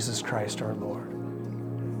name of Jesus Christ our Lord.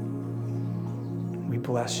 We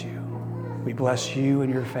bless you. We bless you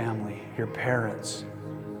and your family, your parents,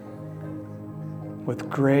 with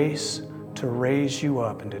grace to raise you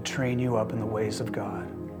up and to train you up in the ways of God.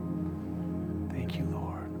 Thank you,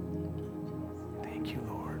 Lord. Thank you,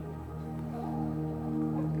 Lord.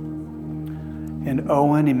 And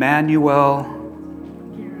Owen Emmanuel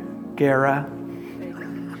Guerra.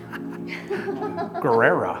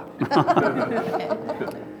 Guerrera.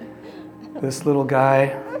 This little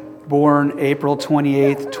guy, born April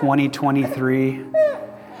 28th, 2023.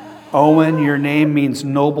 Owen, your name means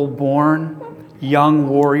noble born, young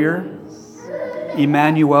warrior.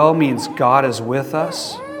 Emmanuel means God is with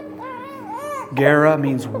us. Gera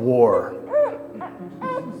means war.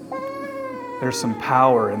 There's some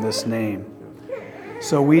power in this name.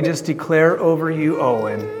 So we just declare over you,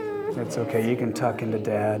 Owen. That's okay, you can tuck into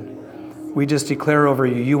Dad. We just declare over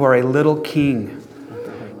you, you are a little king.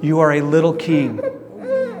 You are a little king.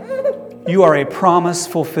 You are a promise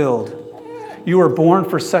fulfilled. You were born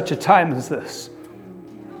for such a time as this.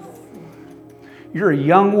 You're a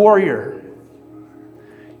young warrior.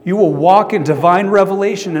 You will walk in divine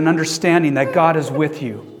revelation and understanding that God is with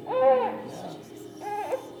you.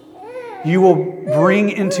 You will bring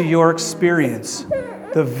into your experience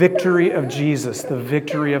the victory of Jesus, the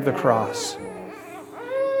victory of the cross,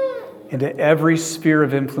 into every sphere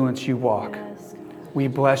of influence you walk. We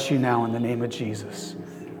bless you now in the name of Jesus.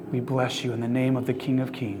 We bless you in the name of the King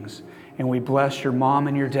of Kings. And we bless your mom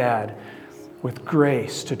and your dad with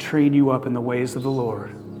grace to train you up in the ways of the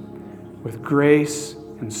Lord, with grace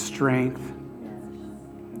and strength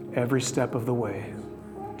every step of the way.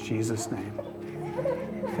 In Jesus' name.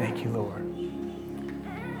 Thank you, Lord.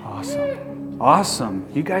 Awesome. Awesome.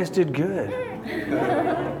 You guys did good.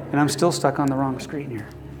 And I'm still stuck on the wrong screen here.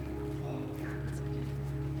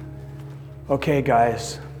 Okay,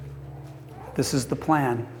 guys. This is the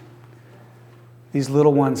plan. These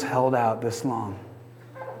little ones held out this long.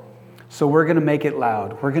 So we're going to make it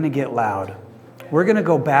loud. We're going to get loud. We're going to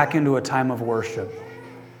go back into a time of worship.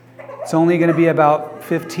 It's only going to be about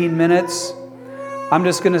 15 minutes. I'm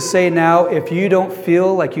just going to say now, if you don't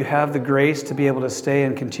feel like you have the grace to be able to stay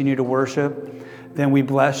and continue to worship, then we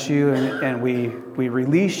bless you and we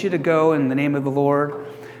release you to go in the name of the Lord.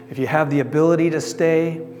 If you have the ability to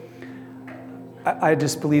stay, I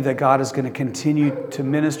just believe that God is going to continue to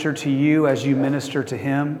minister to you as you minister to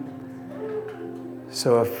Him.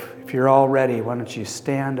 So if you're all ready, why don't you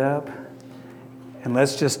stand up and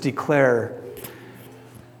let's just declare.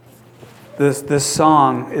 This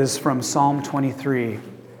song is from Psalm 23.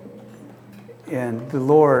 And the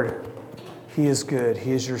Lord, He is good.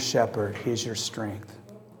 He is your shepherd. He is your strength.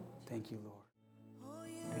 Thank you, Lord.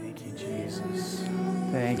 Thank you, Jesus.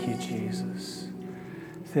 Thank you, Jesus.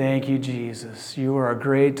 Thank you, Jesus. You are a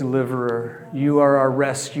great deliverer. You are our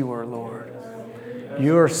rescuer, Lord.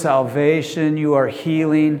 You are salvation. You are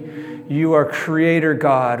healing. You are creator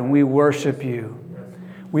God, and we worship you.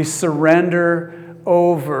 We surrender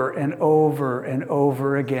over and over and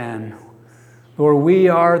over again. Lord, we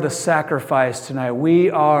are the sacrifice tonight. We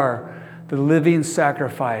are the living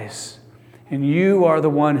sacrifice. And you are the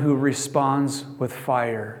one who responds with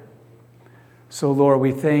fire. So, Lord,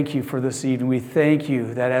 we thank you for this evening. We thank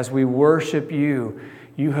you that as we worship you,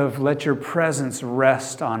 you have let your presence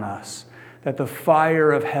rest on us, that the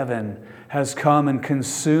fire of heaven has come and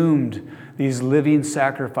consumed these living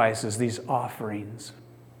sacrifices, these offerings.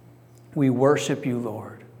 We worship you,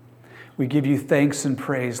 Lord. We give you thanks and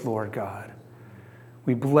praise, Lord God.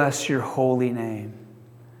 We bless your holy name.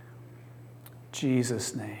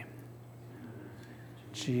 Jesus' name.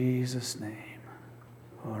 Jesus' name.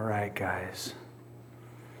 All right, guys.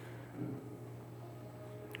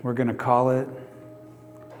 We're going to call it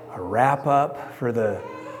a wrap-up for the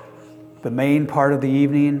main part of the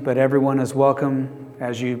evening, but everyone is welcome,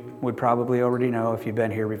 as you would probably already know if you've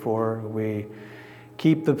been here before. We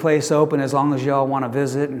keep the place open as long as y'all want to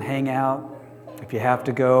visit and hang out. If you have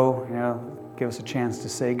to go, give us a chance to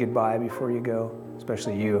say goodbye before you go,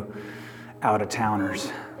 especially you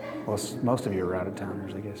out-of-towners. Well, most of you are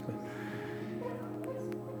out-of-towners, I guess, but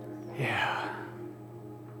yeah.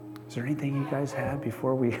 Is there anything you guys had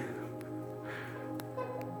before we...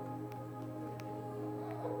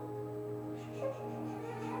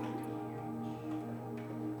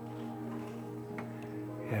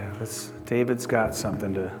 Yeah, David's got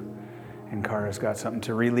something to, and Kara's got something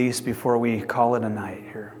to release before we call it a night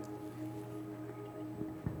here.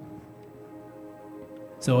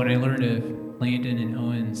 So when I learned of Landon and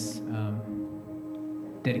Owen's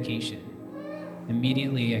dedication,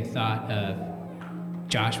 immediately I thought of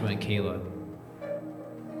Joshua and Caleb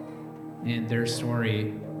and their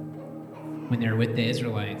story when they were with the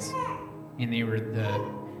Israelites, and they were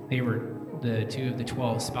the two of the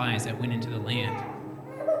 12 spies that went into the land.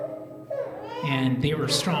 And they were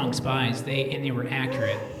strong spies, and they were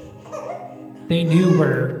accurate. They knew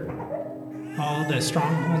where all the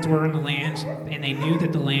strongholds were in the land, and they knew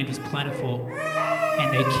that the land was plentiful,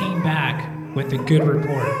 and they came back with a good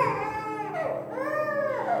report.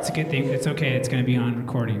 It's a good thing. It's okay. It's going to be on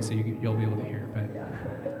recording, so you'll be able to hear.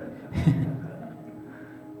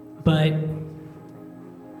 But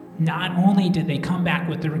not only did they come back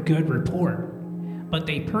with a good report, but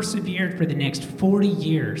they persevered for the next 40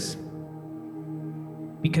 years.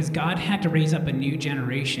 because God had to raise up a new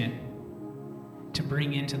generation to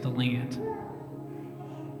bring into the land.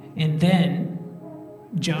 And then,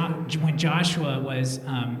 when Joshua was,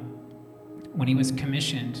 when he was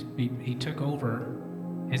commissioned, he took over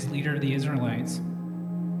as leader of the Israelites.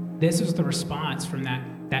 This was the response from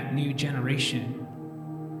that new generation.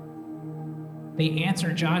 They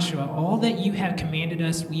answered Joshua, "All that you have commanded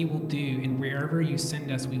us we will do, and wherever you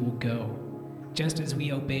send us we will go. Just as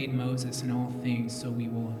we obeyed Moses in all things, so we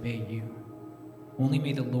will obey you. Only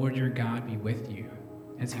may the Lord your God be with you,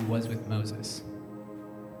 as he was with Moses."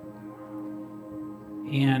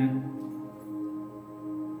 And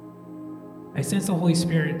I sense the Holy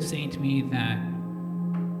Spirit saying to me that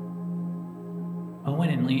Owen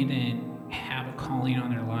and Landon have a calling on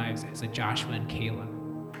their lives as a Joshua and Caleb,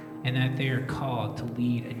 and that they are called to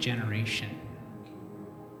lead a generation.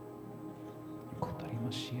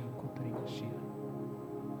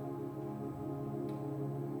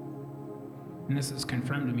 And this is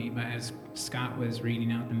confirmed to me by as Scott was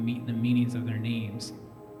reading out the meanings of their names.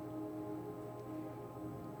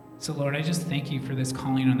 So Lord, I just thank you for this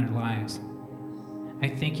calling on their lives. I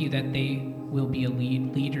thank you that they will be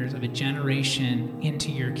leaders of a generation into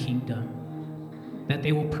your kingdom, that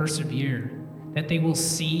they will persevere, that they will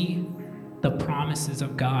see the promises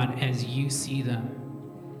of God as you see them.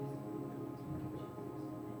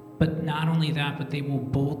 But not only that, but they will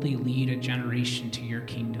boldly lead a generation to your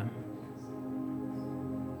kingdom.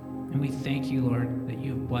 And we thank you, Lord, that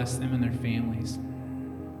you have blessed them and their families.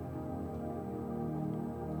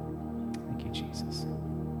 Thank you, Jesus.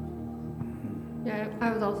 Yeah,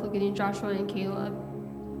 I was also getting Joshua and Caleb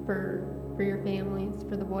for your families,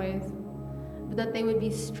 for the boys, but that they would be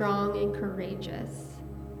strong and courageous.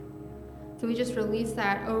 So we just release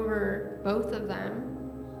that over both of them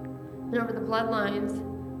and over the bloodlines,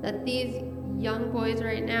 that these young boys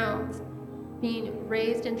right now being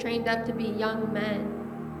raised and trained up to be young men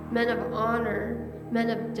of honor, men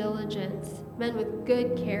of diligence, men with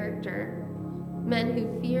good character, men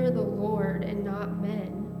who fear the Lord and not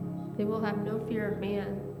men. They will have no fear of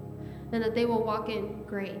man, and that they will walk in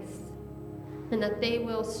grace, and that they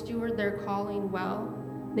will steward their calling well.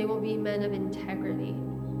 They will be men of integrity.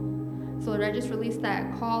 So Lord, I just release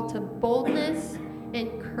that call to boldness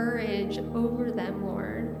and courage over them,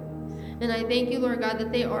 Lord. And I thank you, Lord God,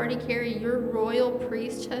 that they already carry your royal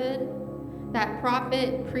priesthood, that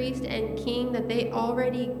prophet, priest, and king, that they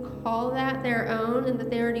already call that their own, and that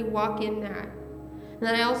they already walk in that. And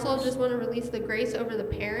then I also just want to release the grace over the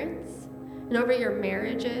parents and over your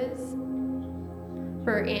marriages,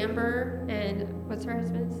 for Amber and what's her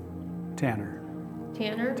husband's? Tanner.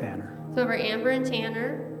 So over Amber and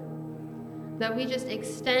Tanner, that we just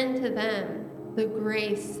extend to them the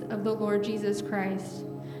grace of the Lord Jesus Christ,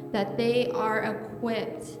 that they are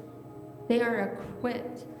equipped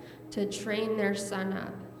to train their son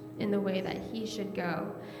up in the way that he should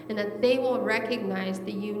go, and that they will recognize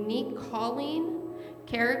the unique calling,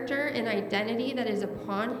 character, and identity that is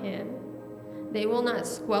upon him. They will not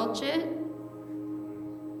squelch it.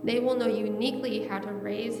 They will know uniquely how to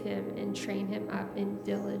raise him and train him up in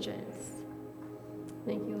diligence.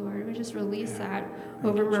 Thank you, Lord. We just release that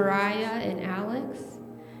over Mariah and Alex,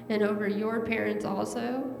 and over your parents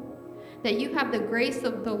also, that you have the grace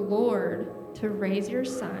of the Lord to raise your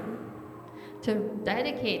son, to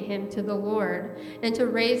dedicate him to the Lord, and to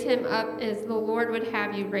raise him up as the Lord would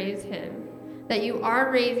have you raise him. That you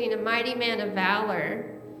are raising a mighty man of valor,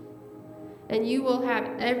 and you will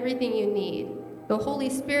have everything you need. The Holy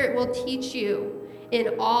Spirit will teach you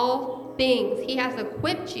in all things. He has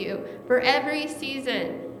equipped you for every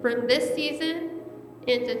season, from this season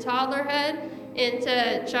into toddlerhood,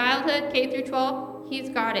 into childhood, K through 12. He's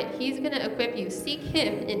got it. He's going to equip you. Seek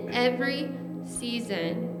him in every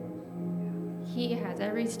season. He has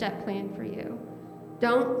every step planned for you.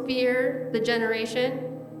 Don't fear the generation.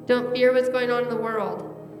 Don't fear what's going on in the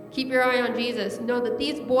world. Keep your eye on Jesus. Know that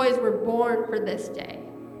these boys were born for this day.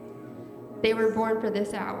 They were born for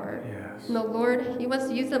this hour. Yes. And the Lord, he wants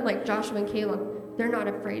to use them like Joshua and Caleb. They're not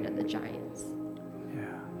afraid of the giants.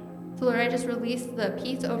 Yeah. So Lord, I just release the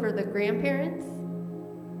peace over the grandparents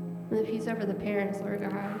and the peace over the parents, Lord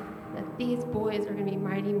God, that these boys are going to be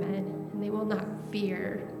mighty men and they will not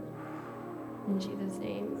fear. In Jesus'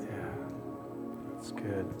 name. Yeah. That's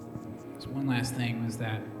good. So one last thing was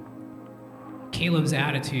that Caleb's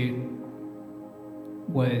attitude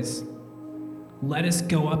was, "Let us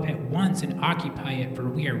go up at once and occupy it, for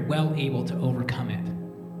we are well able to overcome it."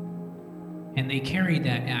 And they carried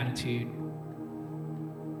that attitude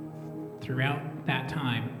throughout that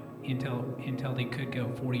time until they could go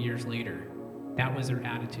 40 years later. That was their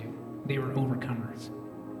attitude. They were overcomers.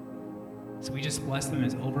 So we just bless them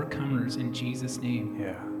as overcomers in Jesus' name.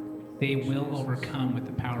 Yeah. They will overcome with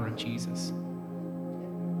the power of Jesus.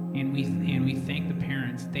 And we thank the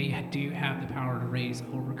parents. They do have the power to raise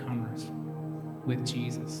overcomers with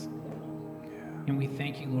Jesus. And we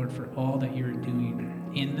thank you, Lord, for all that you're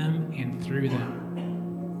doing in them and through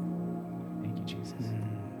them. Thank you, Jesus.